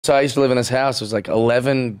So I used to live in this house. It was like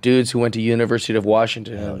 11 dudes who went to University of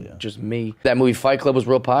Washington, just me. That movie Fight Club was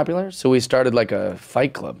real popular, so we started like a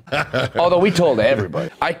fight club. Although we told everybody.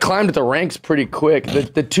 I climbed the ranks pretty quick.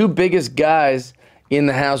 The two biggest guys in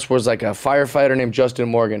the house was like a firefighter named Justin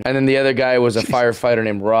Morgan, and then the other guy was a firefighter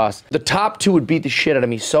named Ross. The top two would beat the shit out of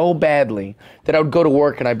me so badly that I would go to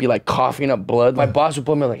work and I'd be like coughing up blood. My boss would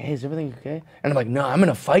pull me like, hey, is everything okay? And I'm like, no, I'm in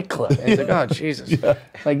a fight club. And he's like, oh, Jesus.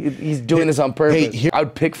 Like, he's doing this on purpose. I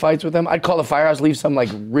would pick fights with him. I'd call the firehouse, leave some like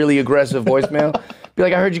really aggressive voicemail. Be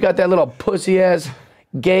like, I heard you got that little pussy-ass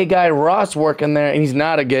gay guy Ross working there, and he's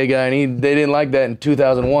not a gay guy, and they didn't like that in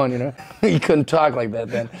 2001, you know? He couldn't talk like that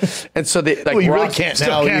then. And so they, like, well, you Ross, really can't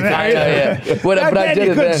now. yeah. But I did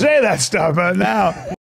You it couldn't then. say that stuff, but now.